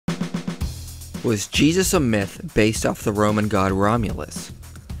Was Jesus a myth based off the Roman god Romulus?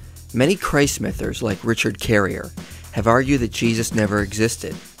 Many Christ mythers, like Richard Carrier, have argued that Jesus never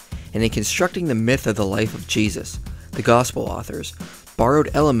existed, and in constructing the myth of the life of Jesus, the Gospel authors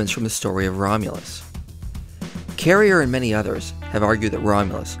borrowed elements from the story of Romulus. Carrier and many others have argued that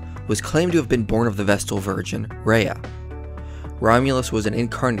Romulus was claimed to have been born of the Vestal Virgin, Rhea. Romulus was an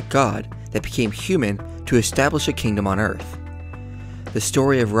incarnate god that became human to establish a kingdom on Earth. The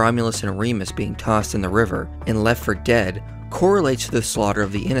story of Romulus and Remus being tossed in the river and left for dead correlates to the slaughter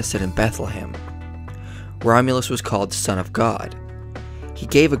of the innocent in Bethlehem. Romulus was called Son of God. He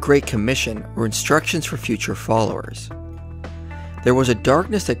gave a great commission or instructions for future followers. There was a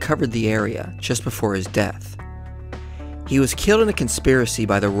darkness that covered the area just before his death. He was killed in a conspiracy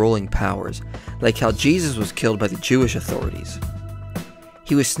by the ruling powers, like how Jesus was killed by the Jewish authorities.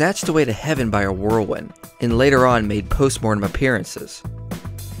 He was snatched away to heaven by a whirlwind, and later on made post-mortem appearances.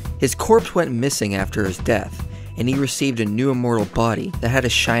 His corpse went missing after his death, and he received a new immortal body that had a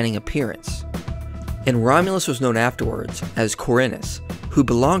shining appearance. And Romulus was known afterwards as Corinus, who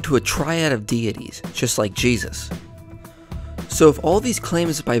belonged to a triad of deities, just like Jesus. So if all these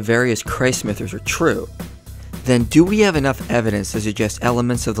claims by various Christ mythers are true, then do we have enough evidence to suggest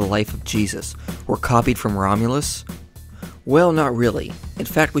elements of the life of Jesus were copied from Romulus? Well, not really. In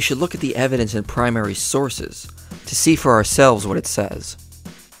fact, we should look at the evidence in primary sources to see for ourselves what it says.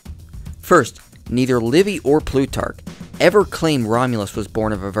 First, neither Livy or Plutarch ever claimed Romulus was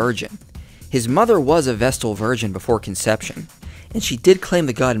born of a virgin. His mother was a Vestal Virgin before conception, and she did claim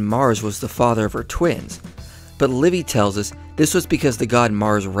the god Mars was the father of her twins, but Livy tells us this was because the god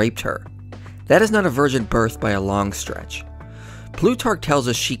Mars raped her. That is not a virgin birth by a long stretch. Plutarch tells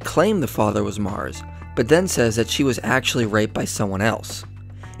us she claimed the father was Mars, but then says that she was actually raped by someone else,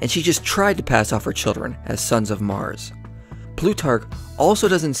 and she just tried to pass off her children as sons of Mars. Plutarch also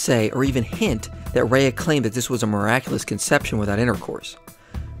doesn't say or even hint that Rhea claimed that this was a miraculous conception without intercourse,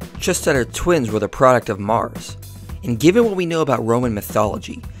 just that her twins were the product of Mars. And given what we know about Roman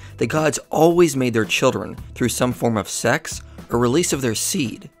mythology, the gods always made their children through some form of sex or release of their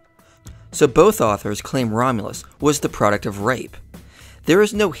seed. So both authors claim Romulus was the product of rape. There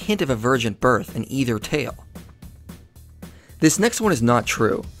is no hint of a virgin birth in either tale. This next one is not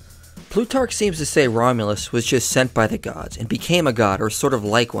true. Plutarch seems to say Romulus was just sent by the gods and became a god or sort of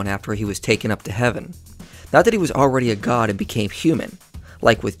like one after he was taken up to heaven. Not that he was already a god and became human,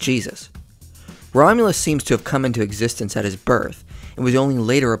 like with Jesus. Romulus seems to have come into existence at his birth and was only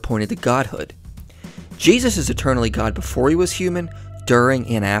later appointed to godhood. Jesus is eternally God before he was human, during,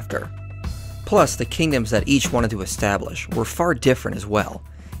 and after. Plus, the kingdoms that each wanted to establish were far different as well,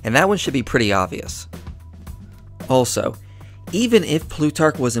 and that one should be pretty obvious. Also, even if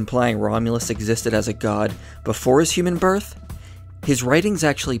Plutarch was implying Romulus existed as a god before his human birth, his writings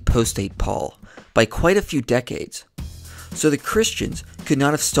actually postdate Paul by quite a few decades, so the Christians could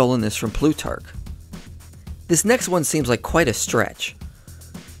not have stolen this from Plutarch. This next one seems like quite a stretch.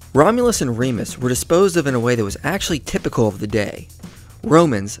 Romulus and Remus were disposed of in a way that was actually typical of the day.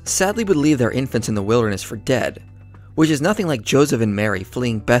 Romans sadly would leave their infants in the wilderness for dead, which is nothing like Joseph and Mary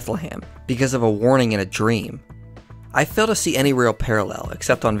fleeing Bethlehem because of a warning in a dream. I fail to see any real parallel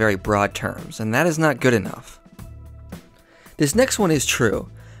except on very broad terms, and that is not good enough. This next one is true,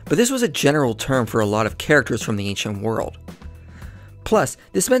 but this was a general term for a lot of characters from the ancient world. Plus,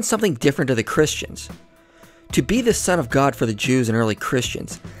 this meant something different to the Christians. To be the Son of God for the Jews and early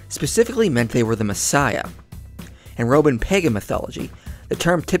Christians specifically meant they were the Messiah. In Roman pagan mythology, the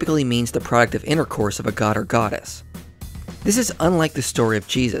term typically means the product of intercourse of a god or goddess. This is unlike the story of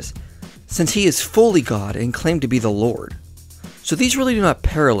Jesus, since he is fully God and claimed to be the Lord. So these really do not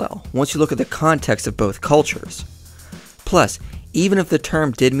parallel once you look at the context of both cultures. Plus, even if the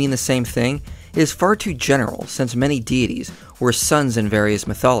term did mean the same thing, it is far too general since many deities were sons in various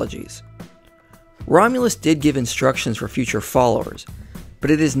mythologies. Romulus did give instructions for future followers,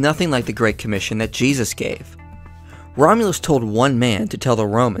 but it is nothing like the Great Commission that Jesus gave. Romulus told one man to tell the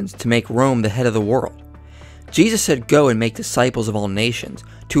Romans to make Rome the head of the world. Jesus said go and make disciples of all nations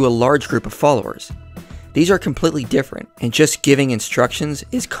to a large group of followers. These are completely different, and just giving instructions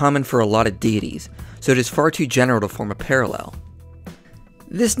is common for a lot of deities, so it is far too general to form a parallel.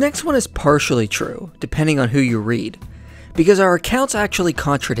 This next one is partially true, depending on who you read, because our accounts actually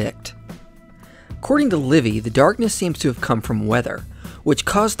contradict. According to Livy, the darkness seems to have come from weather, which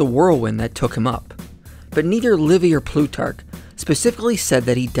caused the whirlwind that took him up. But neither Livy or Plutarch specifically said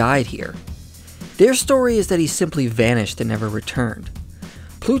that he died here. Their story is that he simply vanished and never returned.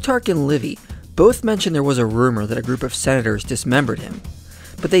 Plutarch and Livy both mention there was a rumor that a group of senators dismembered him,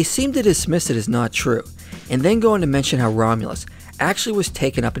 but they seem to dismiss it as not true, and then go on to mention how Romulus actually was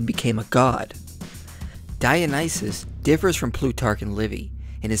taken up and became a god. Dionysius differs from Plutarch and Livy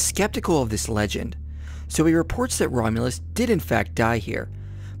and is skeptical of this legend, so he reports that Romulus did in fact die here,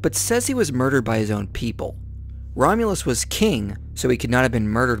 but says he was murdered by his own people. Romulus was king, so he could not have been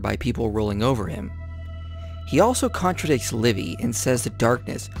murdered by people ruling over him. He also contradicts Livy and says the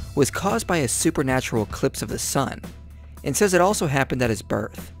darkness was caused by a supernatural eclipse of the sun, and says it also happened at his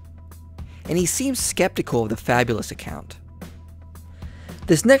birth. And he seems skeptical of the fabulous account.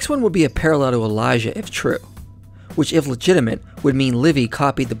 This next one would be a parallel to Elijah if true, which if legitimate would mean Livy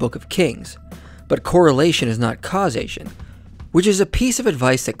copied the Book of Kings, but correlation is not causation, which is a piece of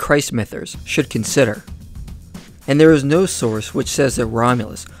advice that Christ mythers should consider. And there is no source which says that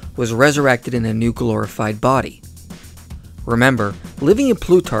Romulus was resurrected in a new glorified body. Remember, Livy and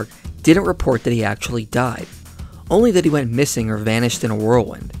Plutarch didn't report that he actually died, only that he went missing or vanished in a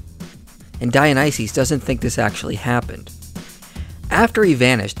whirlwind. And Dionysius doesn't think this actually happened. After he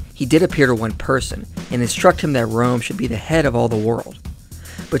vanished, he did appear to one person and instruct him that Rome should be the head of all the world.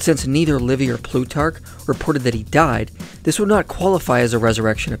 But since neither Livy or Plutarch reported that he died, this would not qualify as a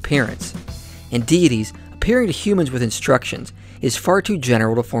resurrection appearance. And deities appearing to humans with instructions is far too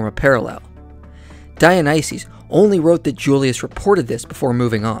general to form a parallel. Dionysius only wrote that Julius reported this before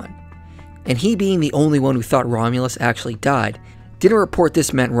moving on, and he being the only one who thought Romulus actually died, didn't report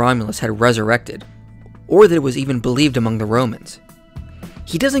this meant Romulus had resurrected, or that it was even believed among the Romans.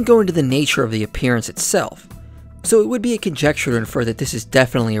 He doesn't go into the nature of the appearance itself, so it would be a conjecture to infer that this is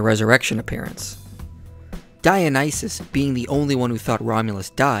definitely a resurrection appearance. Dionysius, being the only one who thought Romulus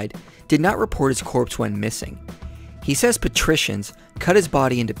died, did not report his corpse went missing. He says patricians cut his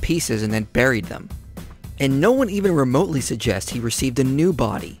body into pieces and then buried them, and no one even remotely suggests he received a new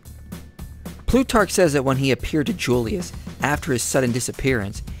body. Plutarch says that when he appeared to Julius after his sudden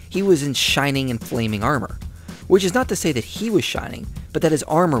disappearance, he was in shining and flaming armor, which is not to say that he was shining, but that his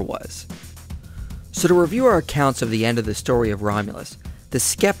armor was. So to review our accounts of the end of the story of Romulus, the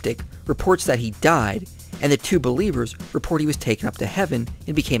skeptic reports that he died, and the two believers report he was taken up to heaven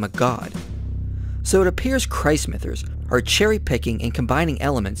and became a god. So it appears Christ mythers are cherry-picking and combining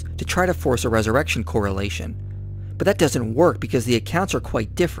elements to try to force a resurrection correlation. But that doesn't work because the accounts are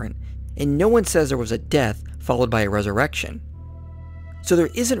quite different, and no one says there was a death followed by a resurrection. So there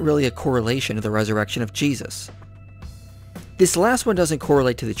isn't really a correlation to the resurrection of Jesus. This last one doesn't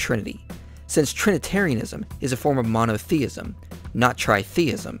correlate to the Trinity, since Trinitarianism is a form of monotheism, not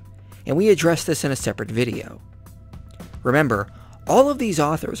tritheism, and we addressed this in a separate video. Remember, all of these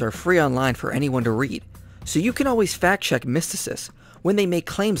authors are free online for anyone to read, so you can always fact-check mysticists when they make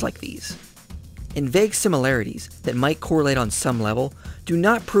claims like these. And vague similarities that might correlate on some level do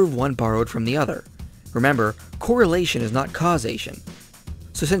not prove one borrowed from the other. Remember, correlation is not causation.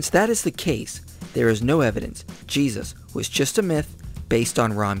 So since that is the case, there is no evidence Jesus was just a myth based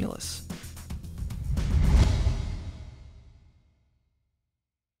on Romulus.